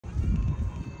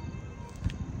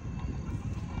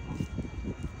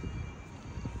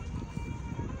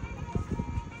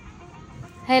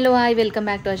Hello, hi, welcome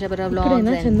back to Ashabara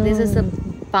Vlogs. And this is a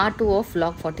part 2 of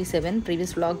vlog 47.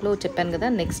 Previous vlog lo cheppan kada,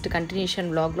 next continuation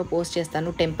vlog lo post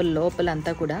chestanu. Temple lopala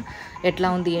anta kuda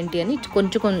etla undi enti ani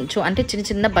konchu ante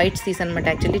chinna bites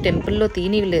teesanamata. Actually temple lo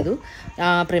teenivedu,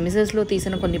 premises lo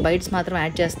teesana konni bites matram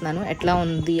add chestunanu. Etla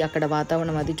undi akkada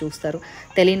vatavaranam adi chustaru.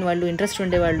 Telini vallu interest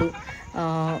unde vallu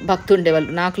భక్తు ఉండేవాళ్ళు,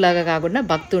 నాకులాగా కాకుండా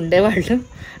భక్తు ఉండేవాళ్ళు.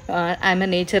 I'm a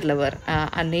nature lover,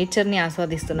 ఆ నేచర్ని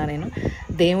ఆస్వాదిస్తున్నా నేను.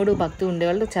 దేవుడు భక్తు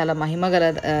ఉండేవాళ్ళు, చాలా మహిమ గల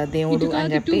దేవుడు అని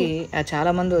చెప్పి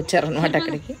చాలామంది వచ్చారనమాట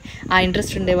అక్కడికి. ఆ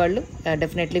ఇంట్రెస్ట్ ఉండేవాళ్ళు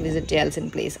డెఫినెట్లీ విజిట్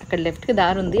చేయాల్సిన ప్లేస్. అక్కడ లెఫ్ట్కి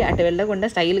దారి ఉంది, అటు వెళ్ళకుండా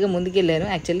స్టైల్గా ముందుకు వెళ్ళాను.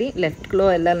 యాక్చువల్లీ లెఫ్ట్లో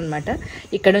వెళ్ళాలన్నమాట.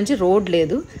 ఇక్కడ నుంచి రోడ్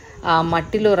లేదు, ఆ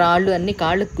మట్టిలో రాళ్ళు అన్ని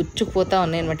కాళ్ళు గుచ్చుకుపోతూ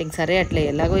ఉన్నాయి అనమాట. ఇంక సరే అట్లే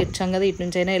ఎలాగో ఇచ్చాం కదా, ఇటు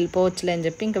నుంచి అయినా వెళ్ళిపోవచ్చులే అని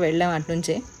చెప్పి ఇంకా వెళ్ళాం అటు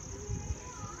నుంచే.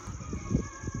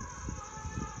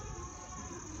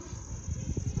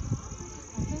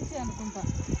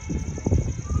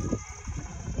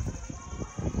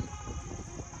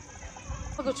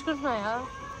 గుచ్చుకుంటున్నాయా?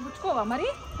 గుచ్చుకోవా మరి,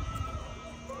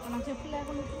 నాకు చెప్పు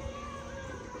లేకుండా.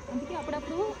 అందుకే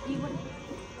అప్పుడప్పుడు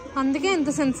అందుకే ఇంత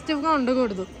సెన్సిటివ్గా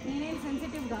ఉండకూడదు. నేనేం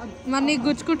సెన్సిటివ్ కాదు. మరి నీకు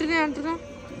గుచ్చుకుంటున్నాయి అంటున్నా.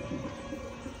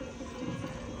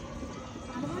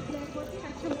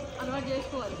 అలవాటు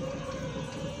చేసుకోవాలి.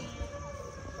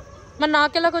 మరి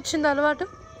నాకెలాగ వచ్చింది అలవాటు?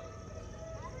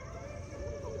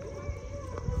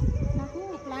 నాకు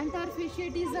ప్లాంటార్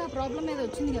ఫేషియటిస్ ప్రాబ్లం ఏదో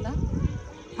వచ్చింది కదా.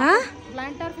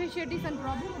 ప్లాంటార్ ఫేషియటిస్ అని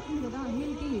ప్రాబ్లం వచ్చింది కదా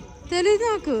అన్నింటికి. తెలీదు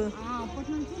నాకు. అప్పటి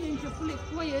నుంచి నేను చెప్పులు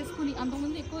ఎక్కువ వేసుకుని,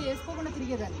 అంతకుముందు ఎక్కువ వేసుకోకుండా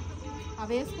తిరిగేదాన్ని.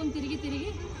 అవి వేసుకొని తిరిగి తిరిగి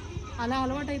అలా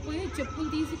అలవాటు అయిపోయి చెప్పులు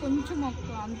తీసి కొంచెం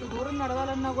అంత దూరం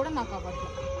నడవాలన్నా కూడా నాకు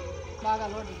అవ్వట్లేదు, బాగా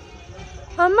అలవాటు.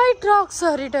 అమ్మాయి ఇట్రా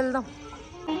ఒకసారి ఇటు వెళ్దాం.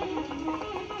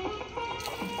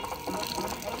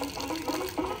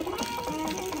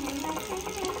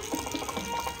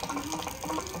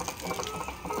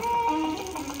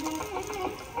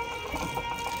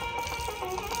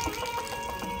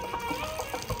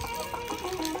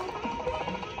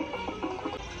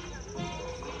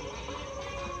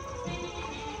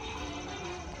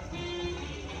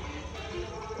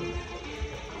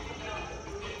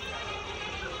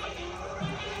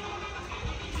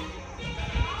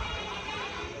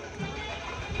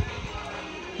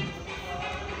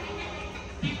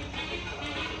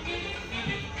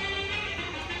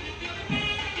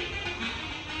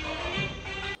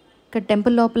 ఇక్కడ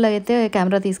టెంపుల్ లోపల అయితే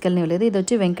కెమెరా తీసుకెళ్ళనివ్వలేదు. ఇది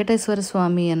వచ్చి వెంకటేశ్వర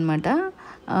స్వామి అనమాట.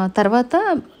 తర్వాత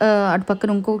అటు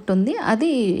పక్కన ఇంకొకటి ఉంది,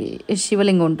 అది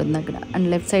శివలింగం ఉంటుంది అక్కడ. అండ్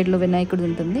లెఫ్ట్ సైడ్లో వినాయకుడు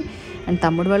ఉంటుంది. అండ్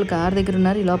తమ్ముడు వాళ్ళు కార్ దగ్గర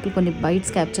ఉన్నారు. ఈ లోపల కొన్ని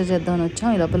బైట్స్ క్యాప్చర్ చేద్దామని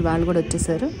వచ్చాం. ఈ లోపల వాళ్ళు కూడా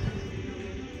వచ్చేసారు.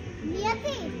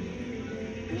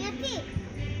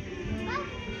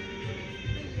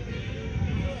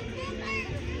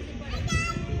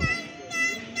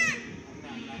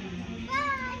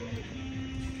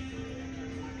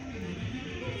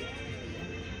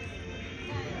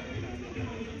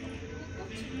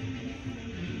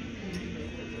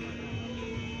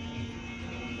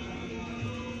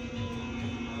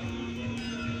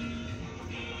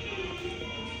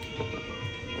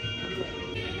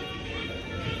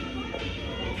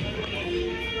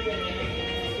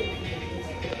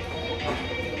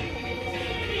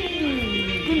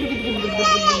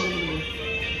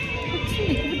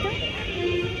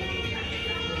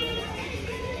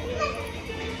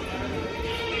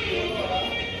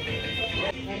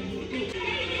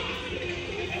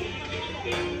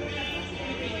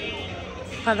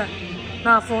 కదా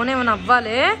నా ఫోన్ ఏమైనా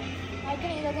అవ్వాలి.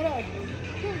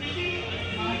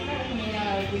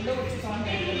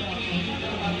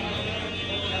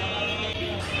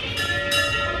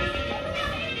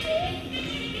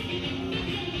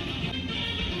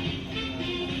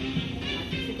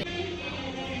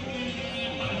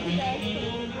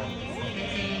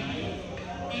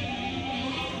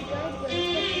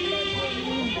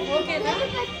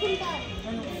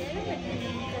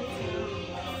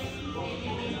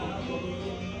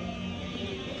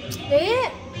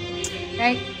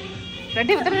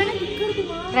 రండి ఇవతలు,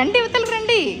 రండి ఇవతలకు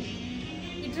రండి.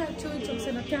 ఇట్లా చూపించు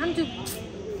ఒకసారి,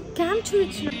 క్యామ్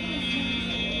చూపించిన.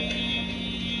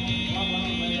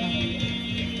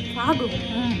 ఆగు,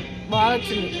 బాగా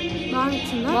వచ్చింది. బాగా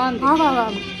వచ్చిందా?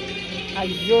 బాగుంది.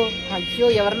 అయ్యో అయ్యో,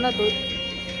 ఎవరన్నా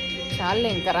చాలే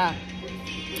ఇంకరా.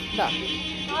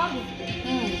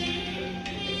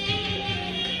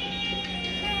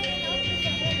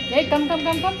 Come come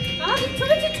come come.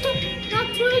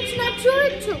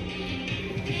 చూపించు.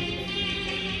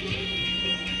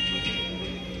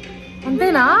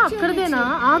 అంతేనా? అక్కడదేనా?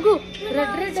 ఆగు,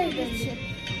 రెడ్ రెడ్ అయిపోయింది.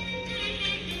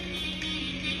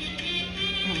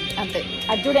 అంతే,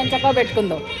 అది చూడు ఎంత చక్కగా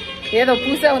పెట్టుకుందో. ఏదో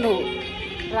పూసావు నువ్వు.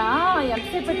 రా,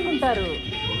 ఎంతసేపు పెట్టుకుంటారు.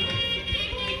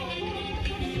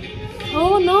 ఓ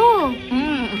నో,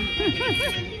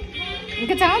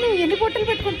 ఇంకా చాలు. ఎన్ని బొట్టలు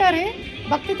పెట్టుకుంటారే?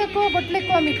 భక్తి తక్కువ బొట్టలు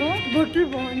ఎక్కువ మీకు? బొట్లు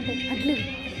బాగుంటాయి అట్లే.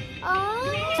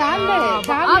 చాలే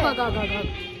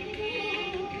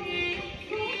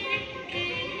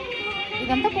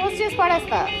ఇదంతా పోస్ట్ చేసి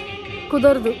పాడేస్తా.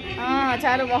 కుదరదు.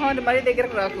 చాలు మొహం మరీ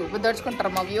దగ్గరకు రాకు,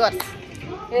 దడుచుకుంటారు మా వ్యూవర్స్.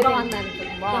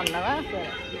 బాగున్నావా?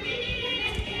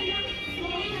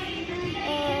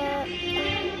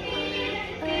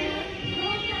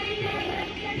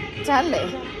 చాలే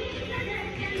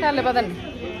చాలే పదండి.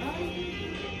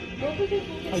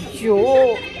 అయ్యో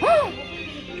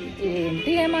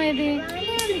ఏంటి ఏమా ఇది?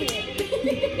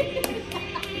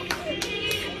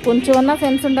 కొంచెం అన్నా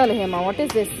సెన్స్ ఉండాలి Hema. What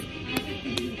is this?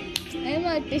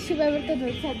 Tissue పేపర్తో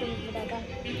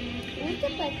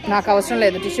నాకు అవసరం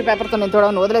లేదు టిష్యూ పేపర్తో. నేను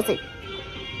చూడవని వదిలేసి.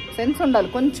 సెన్స్ ఉండాలి,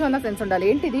 కొంచెం అన్నా సెన్స్ ఉండాలి.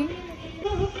 ఏంటిది?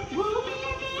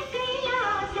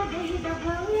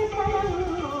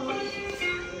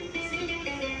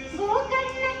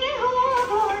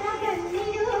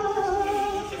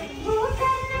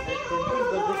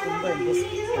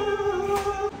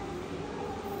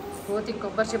 కోతి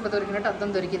కొబ్బరి చెప్ప దొరికినట్టు అద్దం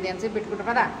దొరికింది. ఎంతసేపు పెట్టుకుంటారు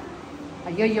కదా?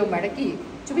 అయ్యో మెడకి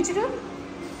చూపించుడు.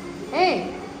 ఏ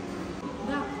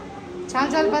చాలు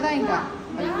చాలు పదా ఇంకా.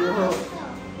 అయ్యో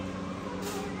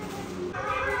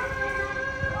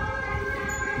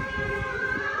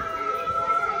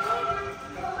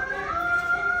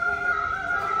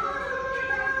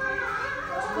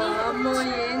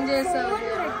ఏం చేసావు?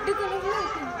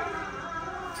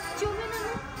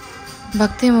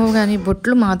 భక్తి ఏమో కానీ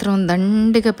బొట్లు మాత్రం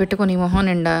దండిగా పెట్టుకొని మొహం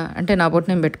నిండా. అంటే నా బొట్టు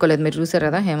నేను పెట్టుకోలేదు, మీరు చూసారు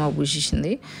కదా హేమ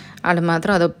పూసేసింది. వాళ్ళు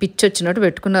మాత్రం అదో పిచ్చి వచ్చినట్టు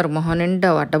పెట్టుకున్నారు మొహం నిండా.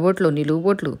 అడ్డబొట్లు, నిలువు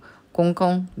బొట్లు,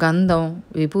 కుంకం, గంధం,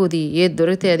 విభూది, ఏది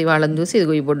దొరికితే అది. వాళ్ళని చూసి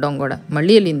ఇదిగో ఈ బొడ్డం కూడా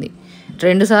మళ్ళీ వెళ్ళింది.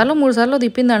 2 సార్లు 3 సార్లు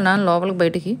తిప్పింది వాళ్ళ నాన్న లోపలికి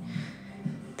బయటికి.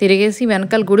 తిరిగేసి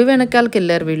వెనకాల గుడి వెనకాలకి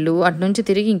వెళ్ళారు వీళ్ళు. అటు నుంచి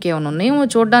తిరిగి ఇంకేమైనా ఉన్నాయేమో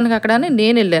చూడడానికి అక్కడ అని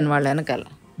నేను వెళ్ళాను వాళ్ళ వెనకాల.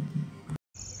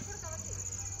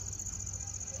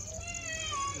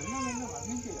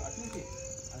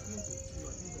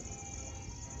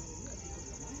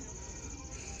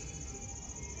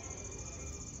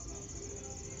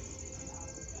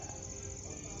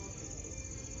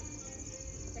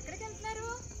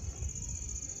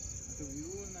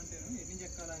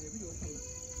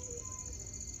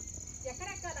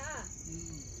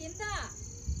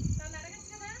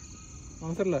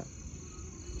 అవసరంలే,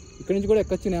 ఇక్కడ నుంచి కూడా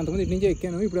ఎక్కొచ్చు. నేను అంతమంది ఇటు నుంచే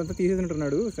ఎక్కాను. ఇప్పుడు అంతా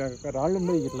తీసేసినట్టున్నాడు. రాళ్ళు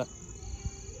ఉండవు ఇట్లా.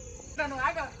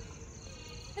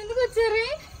 ఎందుకు వచ్చారు?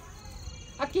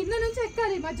 ఆ కింద నుంచి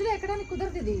ఎక్కాలి, మధ్యలో ఎక్కడానికి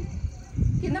కుదరదు. ఇది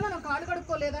కింద మనం కాళ్ళు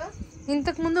కడుక్కోలేదా?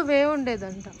 ఇంతకు ముందు వేవ్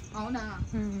ఉండేదంట. అవునా?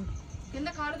 కింద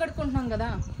కాళ్ళు కడుక్కుంటున్నాం కదా,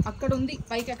 అక్కడ ఉంది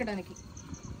పైకి ఎక్కడానికి.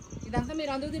 ఇదంతా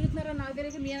మీరు అందుకు తిరుగుతున్నారా? నాకు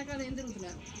తెలియక మీ వెనకాల ఏం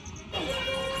తిరుగుతున్నారు?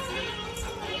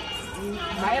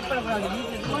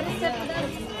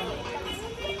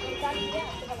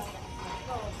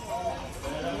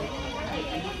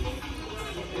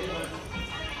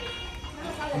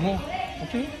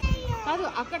 కాదు,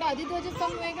 అక్కడ అది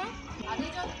ధ్వజస్తంభమేగా, అది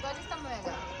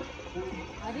ధ్వజస్తంభమేగా,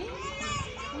 అది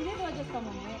ఇదే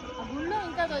ధ్వజస్తంభమే. ఆ గుళ్ళో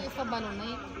ఇంకా ధ్వజస్తంభాలు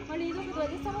ఉన్నాయి. మళ్ళీ ఇది ఒక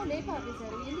ధ్వజస్తంభం లేక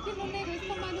ఆపేశారు. ఎందుకు ఇన్ని ఉన్నాయి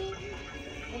ధ్వజస్తంభాలు?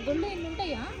 గుళ్ళో ఇన్ని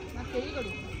ఉంటాయా? నాకు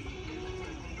తెలియకూడదు.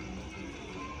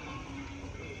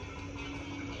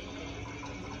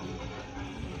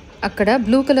 అక్కడ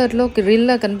బ్లూ కలర్లో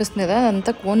రిల్లా కనిపిస్తుంది కదా,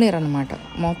 అదంతా కోనేరు అనమాట.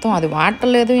 మొత్తం అది వాటర్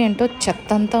లేదు ఏంటో, చెత్త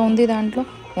అంతా ఉంది దాంట్లో.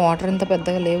 వాటర్ ఇంత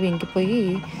పెద్దగా లేవు, ఇంకిపోయి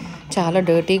చాలా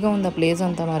డర్టీగా ఉంది ఆ ప్లేస్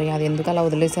అంతా. మరి అది ఎందుకు అలా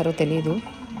వదిలేశారో తెలీదు.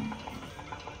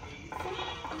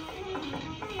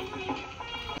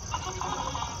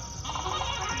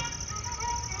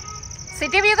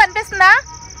 సిటీ వ్యూ కనిపిస్తుందా?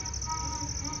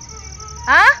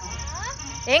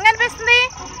 ఏం కనిపిస్తుంది?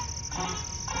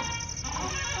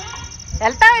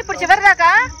 వెళ్తావా ఇప్పుడు చివరి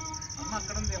దాకా?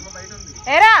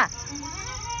 ఏరా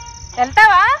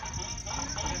వెళ్తావా?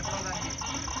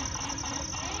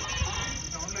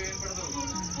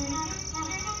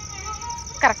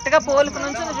 కరెక్ట్గా పోలుకు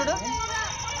నుంచి చూడు.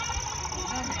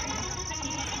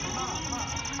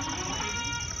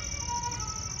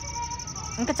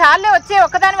 ఇంకా చాలే, వచ్చే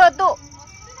ఒక్కదాని వద్దు.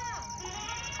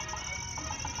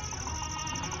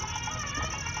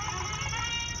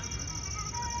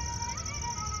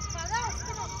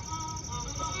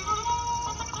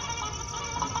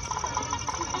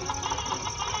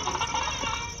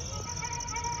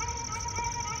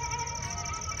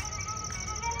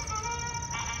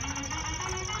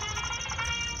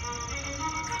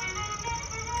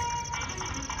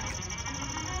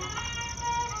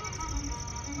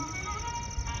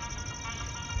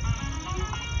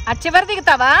 ఆ చివరి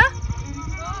దిగుతావా?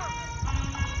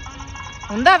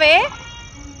 ఉందావే?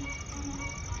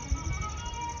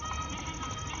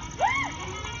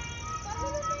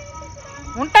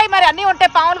 మరి అన్నీ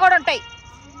ఉంటాయి, పాములు కూడా ఉంటాయి.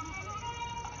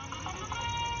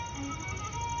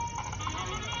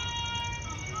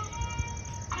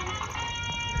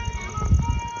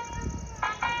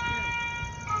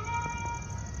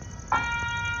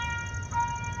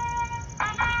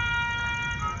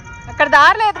 అక్కడ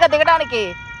దారి లేదుగా దిగడానికి,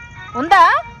 ఉందా?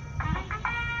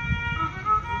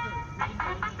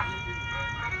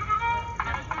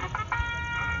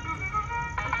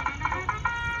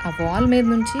 ఆ వాల్ మీద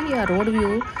నుంచి ఆ రోడ్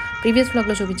వ్యూ ప్రీవియస్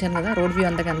బ్లాగ్లో చూపించాను కదా, రోడ్ వ్యూ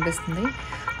అంతా కనిపిస్తుంది.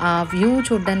 ఆ వ్యూ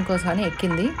చూడడానికి కోసమని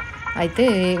ఎక్కింది. అయితే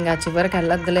ఇంకా చివరికి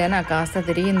వెళ్ళొద్దులే అని కాస్త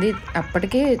తిరిగింది.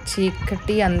 అప్పటికే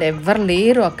చీకటి ఎవ్వరు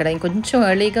లేరు అక్కడ. ఇంకొంచెం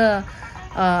ఎర్లీగా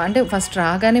అంటే ఫస్ట్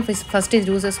రాగానే ఫస్ట్ ఇది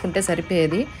చూసేసుకుంటే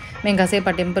సరిపోయేది. మేము కాసేపు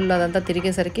ఆ టెంపుల్లో అదంతా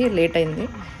తిరిగేసరికి లేట్ అయింది.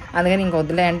 అందుకని ఇంక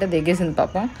వద్దులే అంటే దిగేసింది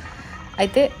పాపం.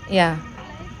 అయితే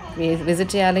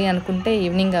విజిట్ చేయాలి అనుకుంటే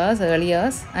evening hours, early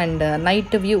hours and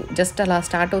night view just అలా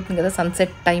స్టార్ట్ అవుతుంది కదా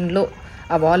సన్సెట్ టైంలో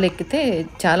ఆ వాల్ ఎక్కితే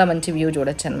చాలా మంచి వ్యూ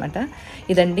చూడొచ్చు అనమాట.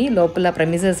 ఇదండి లోపల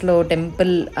ప్రెమిసెస్లో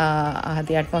టెంపుల్.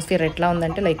 అది అట్మాస్ఫియర్ ఎట్లా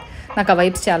ఉందంటే లైక్ నాకు ఆ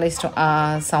వైబ్స్ చాలా ఇష్టం. ఆ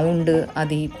సౌండ్,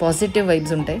 అది పాజిటివ్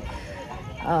వైబ్స్ ఉంటాయి.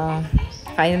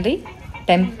 ఫైనలీ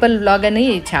టెంపుల్ వ్లాగ్ అని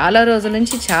చాలా రోజుల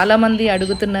నుంచి చాలామంది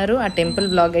అడుగుతున్నారు. ఆ టెంపుల్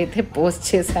వ్లాగ్ అయితే పోస్ట్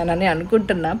చేశానని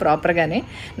అనుకుంటున్నా. ప్రాపర్గానే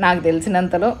నాకు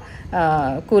తెలిసినంతలో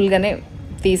కూల్గానే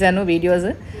తీశాను వీడియోస్.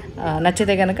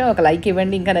 నచ్చితే కనుక ఒక లైక్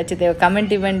ఇవ్వండి, ఇంకా నచ్చితే ఒక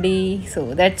కమెంట్ ఇవ్వండి. So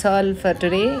that's all for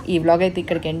today. ఈ వ్లాగ్ అయితే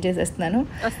ఇక్కడికి ఎండ్ చేసేస్తున్నాను.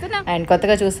 అండ్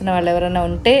కొత్తగా చూస్తున్న వాళ్ళు ఎవరైనా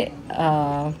ఉంటే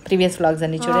ప్రీవియస్ వ్లాగ్స్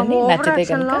అన్ని చూడండి. నచ్చితే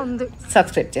కనుక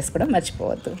సబ్స్క్రైబ్ చేసుకోవడం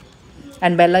మర్చిపోవద్దు.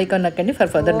 అండ్ బెల్ ఐకాన్ నొక్కండి for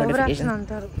further notification.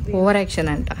 Over action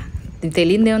అంట,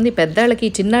 తెలియదే ఉంది. పెద్దవాళ్ళకి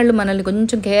చిన్నాళ్ళు మనల్ని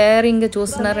కొంచెం కేరింగ్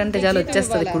చూస్తున్నారంటే చాలా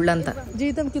వచ్చేస్తుంది కుళ్ళంతా.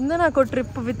 జీతం కింద నాకు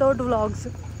trip without vlogs.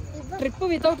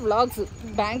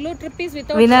 Bengaluru trip is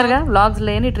without వినర్గా vlogs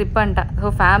లేని ట్రిప్ అంట. సో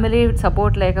ఫ్యామిలీ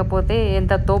సపోర్ట్ లేకపోతే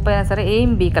ఎంత తోపైనా సరే ఏం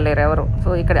బీకలేరు ఎవరు. సో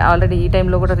ఇక్కడ ఆల్రెడీ ఈ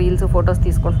టైంలో కూడా రీల్స్, ఫొటోస్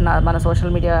తీసుకుంటున్నారు. మన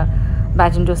సోషల్ మీడియా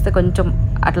బ్యాచ్ని చూస్తే కొంచెం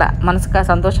అట్లా మనసుకు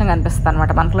సంతోషంగా అనిపిస్తుంది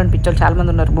అనమాట. మనసులోని పిచ్చోళ్ళు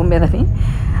చాలామంది ఉన్నారు భూమి మీదని.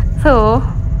 సో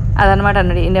అదనమాట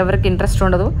అన్నది. ఎవరికి ఇంట్రెస్ట్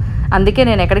ఉండదు. అందుకే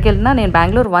నేను ఎక్కడికి వెళ్ళినా, నేను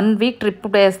బెంగళూరు 1 వీక్ ట్రిప్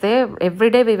వేస్తే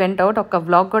ఎవ్రీడే వి వెంట్ అవుట్. ఒక్క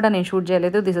వ్లాగ్ కూడా నేను షూట్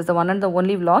చేయలేదు. This is the one and the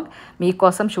only vlog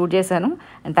మీకోసం షూట్ చేశాను.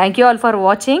 And thank you all for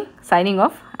watching. Signing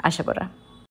off, ఆశాపురా.